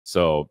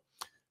So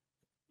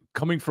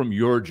coming from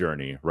your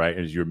journey, right,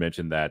 as you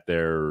mentioned that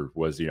there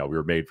was, we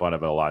were made fun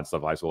of it a lot and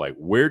stuff in high school, like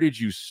where did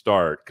you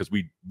start? Because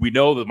we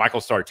know that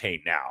Michael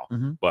Sartain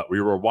now, but we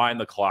rewind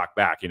the clock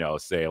back,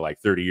 say like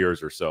 30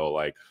 years or so,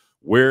 like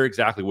where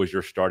exactly was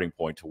your starting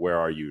point to where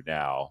are you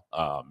now?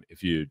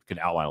 If you can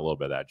outline a little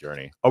bit of that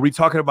journey. Are we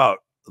talking about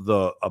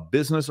a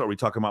business, or are we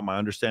talking about my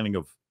understanding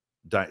of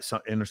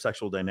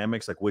intersexual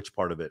dynamics? Like which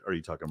part of it are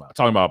you talking about? I'm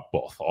talking about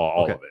both,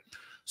 all of it.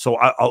 So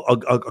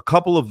a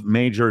couple of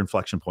major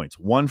inflection points.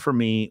 One for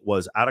me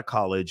was out of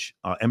college,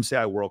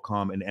 MCI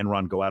WorldCom and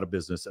Enron go out of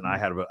business, and I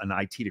had an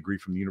IT degree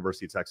from the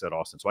University of Texas at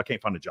Austin, so I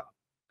can't find a job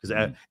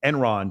because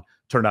Enron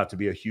turned out to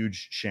be a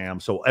huge sham.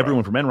 So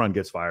everyone from Enron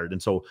gets fired,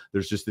 and so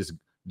there's just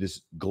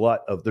this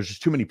glut of there's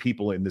just too many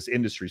people in this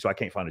industry, so I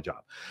can't find a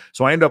job.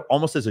 So I end up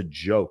almost as a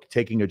joke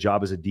taking a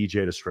job as a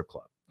DJ at a strip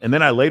club. And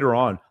then I later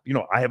on,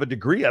 I have a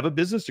degree, I have a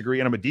business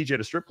degree, and I'm a DJ at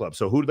a strip club.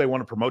 So who do they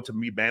want to promote to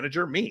be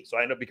manager? Me. So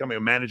I end up becoming a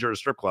manager at a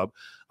strip club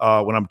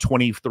when I'm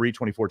 23,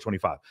 24,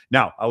 25.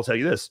 Now, I will tell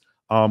you this.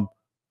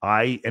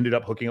 I ended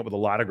up hooking up with a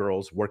lot of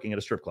girls working at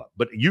a strip club,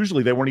 but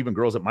usually they weren't even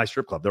girls at my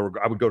strip club.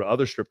 I would go to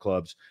other strip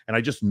clubs,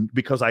 and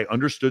because I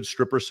understood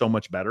strippers so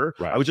much better,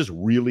 I was just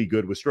really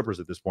good with strippers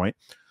at this point.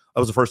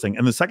 That was the first thing.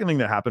 And the second thing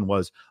that happened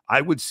was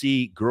I would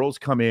see girls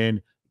come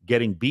in,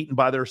 getting beaten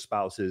by their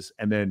spouses,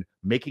 and then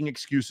making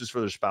excuses for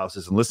their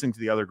spouses and listening to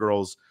the other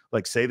girls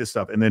like say this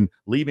stuff, and then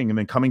leaving, and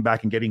then coming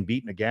back and getting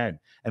beaten again.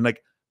 And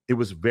like, it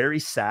was very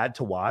sad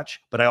to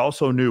watch, but I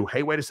also knew,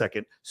 hey, wait a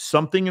second,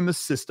 something in the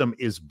system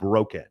is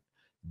broken.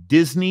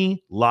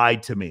 Disney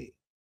lied to me.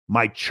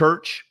 My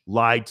church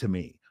lied to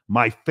me.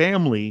 My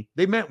family,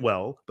 they meant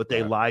well, but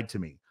they lied to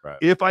me.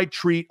 If I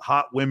treat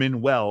hot women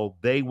well,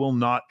 they will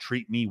not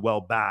treat me well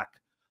back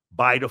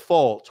by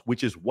default,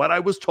 which is what I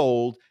was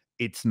told.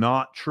 It's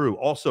not true.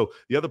 Also,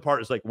 the other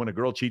part is like when a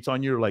girl cheats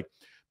on you, you're like,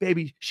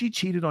 baby, she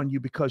cheated on you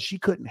because she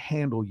couldn't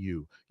handle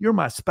you. You're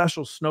my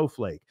special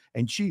snowflake.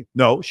 And she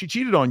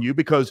cheated on you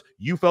because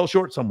you fell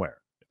short somewhere.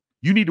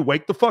 You need to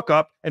wake the fuck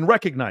up and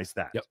recognize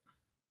that.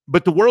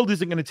 But the world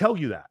isn't going to tell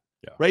you that.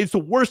 Right? It's the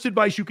worst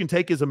advice you can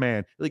take as a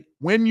man. Like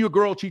when your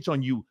girl cheats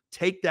on you,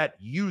 take that,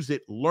 use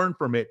it, learn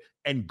from it,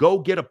 and go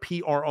get a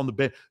PR on the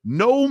bench.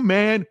 No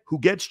man who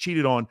gets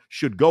cheated on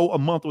should go a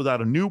month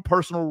without a new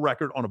personal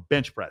record on a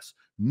bench press.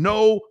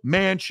 No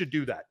man should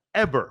do that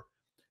ever.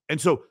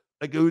 And so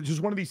like, it was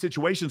just one of these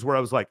situations where I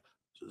was like,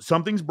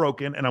 something's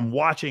broken, and I'm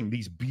watching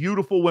these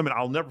beautiful women.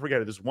 I'll never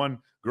forget it. This one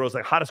girl's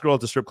like hottest girl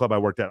at the strip club I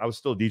worked at. I was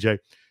still a DJ.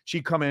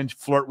 She'd come in,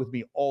 flirt with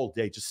me all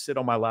day, just sit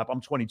on my lap. I'm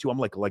 22. I'm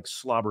like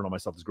slobbering on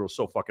myself. This girl's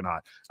so fucking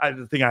hot. I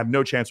think I have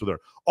no chance with her.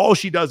 All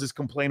she does is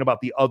complain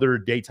about the other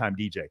daytime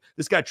DJ.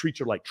 This guy treats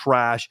her like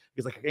trash.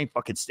 He's like, I can't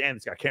fucking stand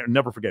this guy. I can't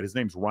never forget. His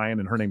name's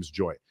Ryan and her name's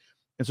Joy.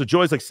 And so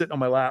Joy's like sitting on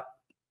my lap,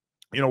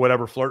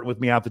 whatever, flirting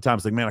with me half the time.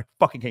 It's like, man, I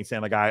fucking can't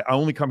stand the guy. I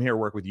only come here to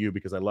work with you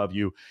because I love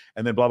you.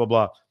 And then blah, blah,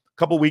 blah.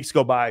 Couple weeks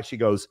go by, she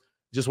goes,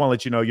 just want to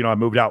let you know, I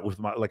moved out with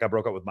I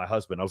broke up with my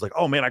husband. I was like,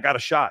 oh man, I got a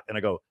shot. And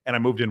I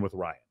moved in with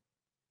Ryan.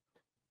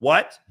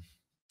 What?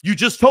 You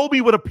just told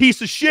me what a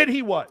piece of shit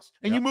he was.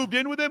 And you moved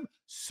in with him?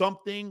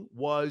 Something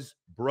was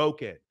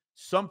broken.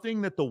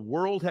 Something that the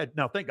world had.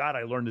 Now, thank God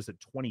I learned this at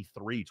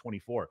 23,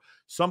 24.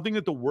 Something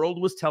that the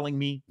world was telling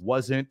me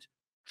wasn't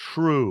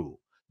true.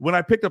 When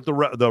I picked up the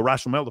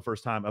Rational Mail the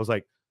first time, I was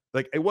like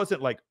it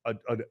wasn't like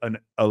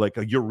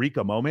a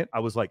eureka moment. I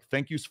was like,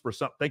 thank you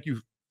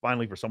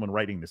finally for someone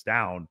writing this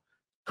down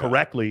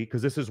correctly,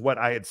 because this is what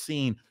I had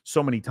seen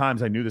so many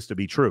times. I knew this to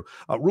be true.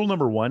 Rule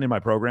number 1 in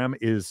my program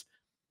is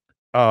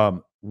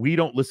we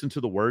don't listen to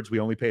the words. We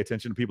only pay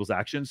attention to people's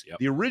actions.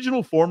 The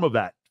original form of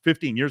that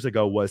 15 years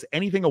ago was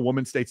anything a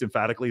woman states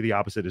emphatically, the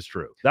opposite is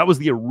true. That was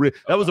that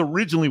was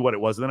originally what it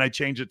was. And then I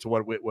changed it to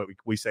what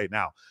we say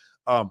now.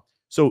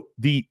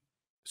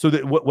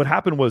 What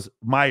happened was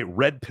my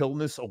red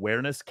pillness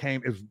awareness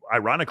came,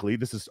 ironically,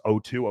 this is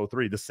 02,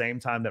 03, the same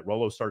time that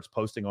Rolo starts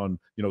posting on,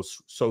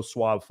 So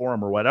Suave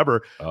Forum or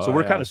whatever. So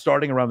we're kind of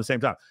starting around the same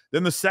time.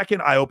 Then the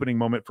second eye-opening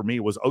moment for me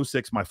was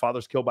 06. My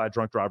father's killed by a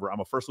drunk driver. I'm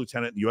a first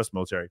lieutenant in the U.S.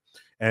 military.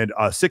 And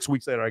 6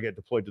 weeks later, I get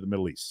deployed to the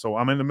Middle East. So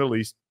I'm in the Middle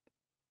East.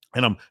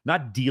 And I'm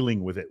not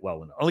dealing with it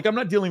well enough. Like, I'm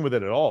not dealing with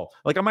it at all.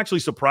 Like, I'm actually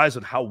surprised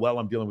at how well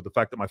I'm dealing with the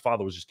fact that my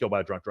father was just killed by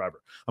a drunk driver.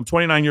 I'm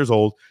 29 years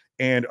old.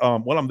 And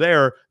while I'm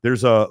there,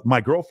 there's my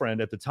girlfriend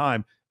at the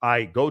time.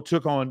 I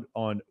took on,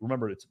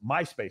 remember, it's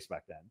MySpace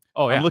back then.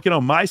 I'm looking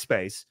on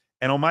MySpace.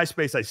 And on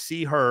MySpace, I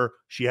see her.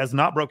 She has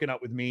not broken up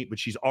with me, but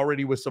she's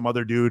already with some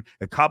other dude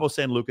at Cabo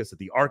San Lucas at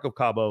the Ark of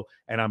Cabo.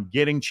 And I'm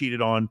getting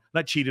cheated on.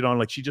 Not cheated on.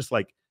 Like,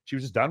 she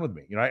was just done with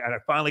me, and I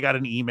finally got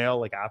an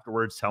email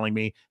afterwards telling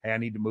me, hey, I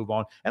need to move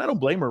on. And I don't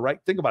blame her, right?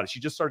 Think about it. She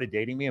just started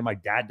dating me, and my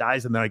dad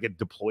dies, and then I get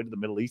deployed to the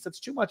Middle East. That's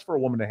too much for a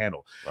woman to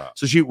handle. Wow.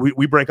 So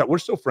we break up. We're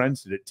still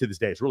friends to this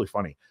day. It's really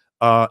funny.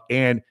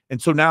 And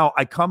so now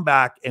I come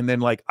back, and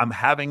then I'm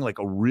having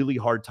a really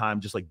hard time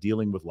just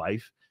dealing with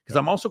life, because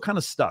I'm also kind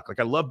of stuck.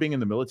 I love being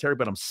in the military,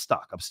 but I'm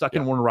stuck. I'm stuck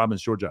in Warner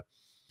Robins, Georgia.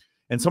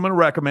 And someone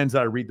recommends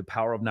that I read The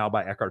Power of Now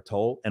by Eckhart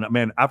Tolle. And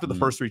man, after the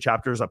first 3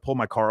 chapters, I pull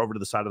my car over to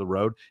the side of the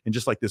road and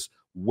just like this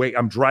way,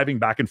 I'm driving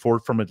back and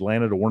forth from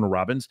Atlanta to Warner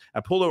Robins. I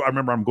pull over. I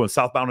remember I'm going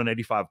southbound on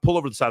 85, pull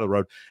over the side of the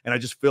road, and I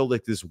just feel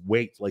like this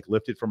weight like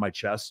lifted from my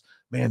chest.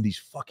 Man, these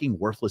fucking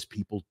worthless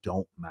people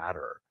don't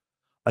matter.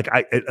 Like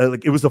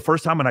like it was the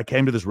first time when I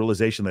came to this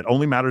realization that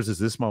only matters is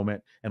this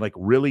moment. And like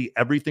really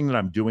everything that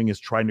I'm doing is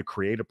trying to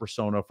create a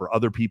persona for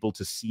other people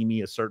to see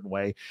me a certain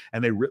way.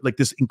 And they like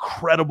this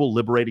incredible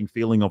liberating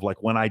feeling of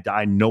like when I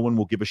die, no one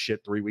will give a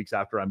shit 3 weeks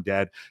after I'm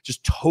dead.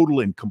 Just total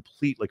and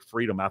complete like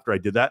freedom after I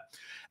did that.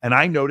 And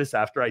I noticed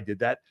after I did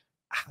that,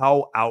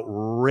 how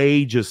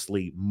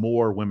outrageously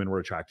more women were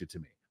attracted to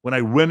me. When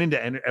I went into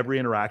every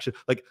interaction,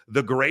 like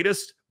the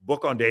greatest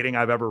book on dating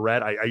I've ever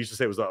read, I used to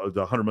say it was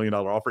the $100 million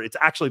offer. It's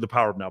actually The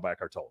Power of Now by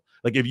Eckhart Tolle.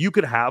 Like if you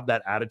could have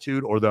that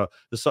attitude, or the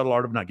Subtle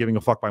Art of Not Giving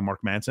a Fuck by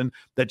Mark Manson,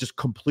 that just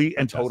complete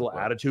and total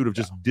attitude of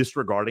just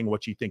disregarding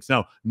what she thinks.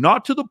 Now,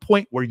 not to the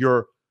point where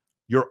you're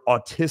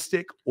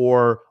autistic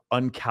or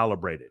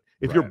uncalibrated.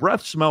 If your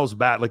breath smells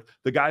bad, like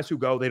the guys who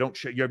go, they don't,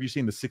 have you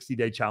seen the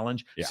 60-day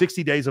challenge?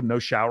 60 days of no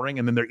showering,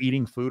 and then they're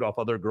eating food off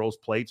other girls'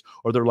 plates,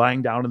 or they're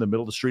lying down in the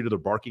middle of the street, or they're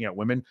barking at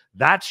women.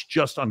 That's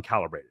just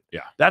uncalibrated.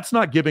 Yeah. That's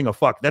not giving a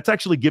fuck. That's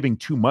actually giving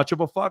too much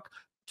of a fuck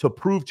to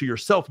prove to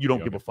yourself you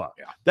don't give a fuck.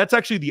 Yeah. That's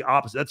actually the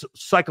opposite. That's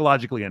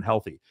psychologically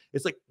unhealthy.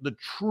 It's like the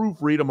true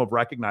freedom of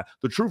recognize.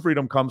 The true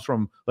freedom comes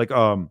from like,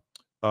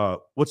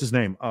 what's his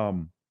name?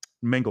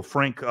 Mangle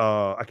Frank,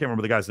 I can't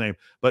remember the guy's name,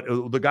 but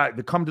the guy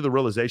that come to the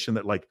realization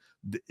that like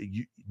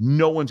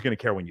no one's going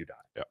to care when you die.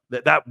 Yeah.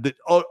 That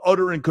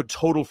utter and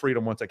total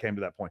freedom once I came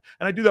to that point.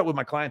 And I do that with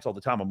my clients all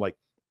the time. I'm like,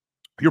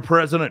 your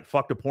president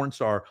fucked a porn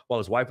star while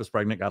his wife was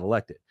pregnant, got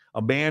elected.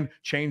 A man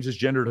changed his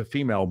gender to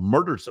female,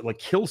 murdered, like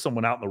killed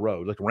someone out in the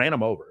road, like ran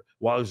him over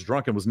while he was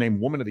drunk, and was named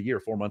Woman of the Year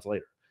 4 months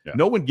later. Yeah.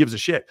 No one gives a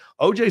shit.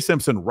 OJ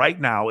Simpson right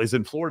now is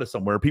in Florida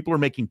somewhere. People are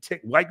making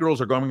white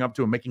girls are going up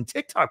to him, making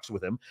TikToks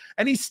with him,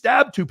 and he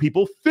stabbed 2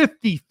 people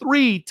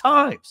 53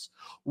 times.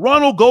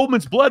 Ronald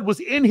Goldman's blood was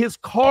in his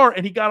car,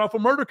 and he got off a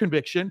murder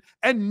conviction,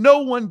 and no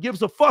one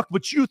gives a fuck.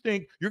 But you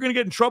think you're going to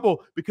get in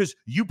trouble because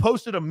you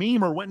posted a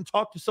meme or went and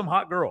talked to some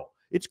hot girl.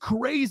 It's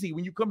crazy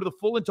when you come to the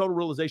full and total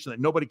realization that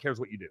nobody cares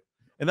what you do.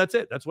 And that's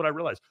it. That's what I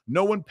realized.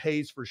 No one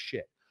pays for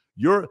shit.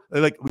 You're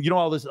like, you know,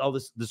 all this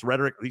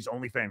rhetoric, these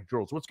OnlyFans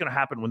girls, what's going to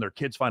happen when their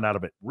kids find out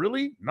of it?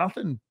 Really?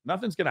 Nothing's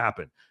going to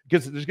happen,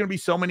 because there's going to be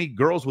so many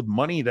girls with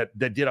money that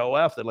did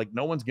OF that like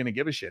no one's going to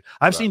give a shit.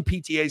 I've seen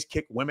PTAs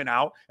kick women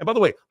out. And by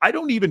the way, I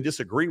don't even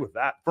disagree with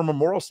that from a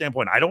moral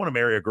standpoint. I don't want to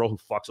marry a girl who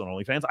fucks on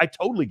OnlyFans. I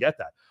totally get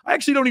that. I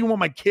actually don't even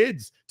want my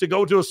kids to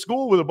go to a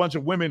school with a bunch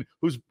of women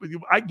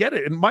I get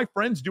it. And my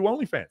friends do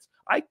OnlyFans.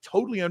 I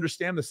totally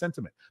understand the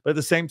sentiment. But at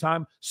the same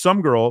time,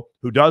 some girl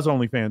who does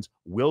OnlyFans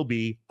will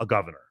be a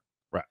governor.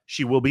 Right.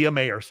 She will be a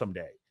mayor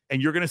someday.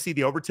 And you're going to see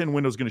the Overton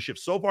window is going to shift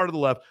so far to the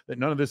left that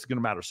none of this is going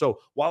to matter. So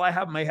while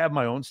I may have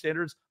my own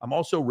standards, I'm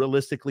also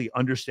realistically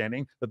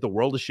understanding that the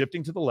world is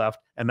shifting to the left,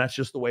 and that's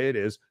just the way it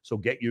is. So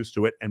get used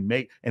to it and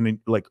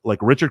like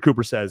Richard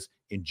Cooper says,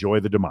 enjoy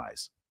the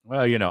demise.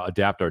 Well, you know,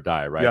 adapt or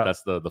die, right? Yeah.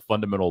 That's the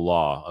fundamental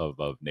law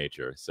of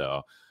nature.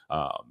 So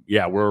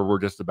yeah, we're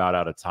just about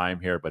out of time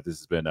here, but this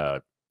has been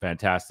a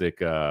fantastic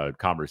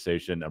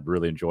conversation. I've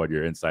really enjoyed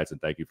your insights, and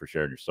thank you for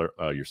sharing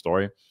your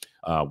story.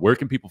 Where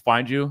can people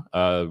find you?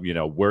 You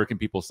know, where can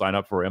people sign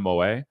up for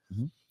MOA?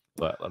 Mm-hmm.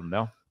 Let them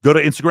know. Go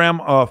to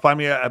Instagram. Find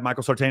me at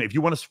Michael Sartain. If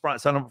you want to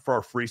sign up for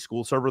our free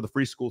school server, the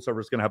free school server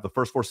is going to have the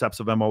first 4 steps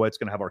of MOA. It's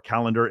going to have our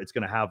calendar. It's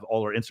going to have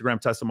all our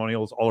Instagram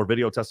testimonials, all our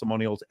video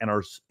testimonials, and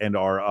there's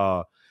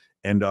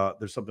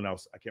something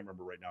else I can't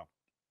remember right now.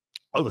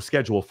 Oh, the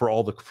schedule for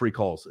all the free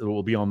calls. It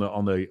will be on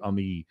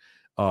the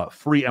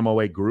free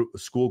MOA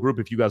school group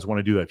if you guys want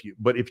to do that.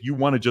 But if you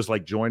want to just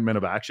like join Men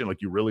of Action,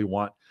 like you really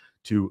want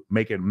to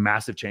make a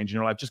massive change in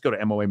your life, just go to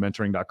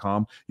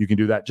moamentoring.com. You can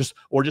do that. Just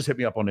hit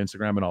me up on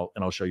Instagram,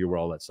 and I'll show you where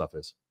all that stuff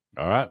is.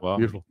 All right. Well,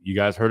 beautiful. You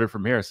guys heard it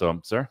from here. So,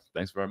 sir,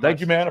 thanks very much. Thank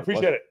you, man. I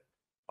appreciate it.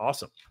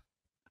 Awesome.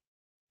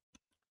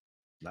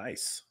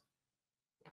 Nice.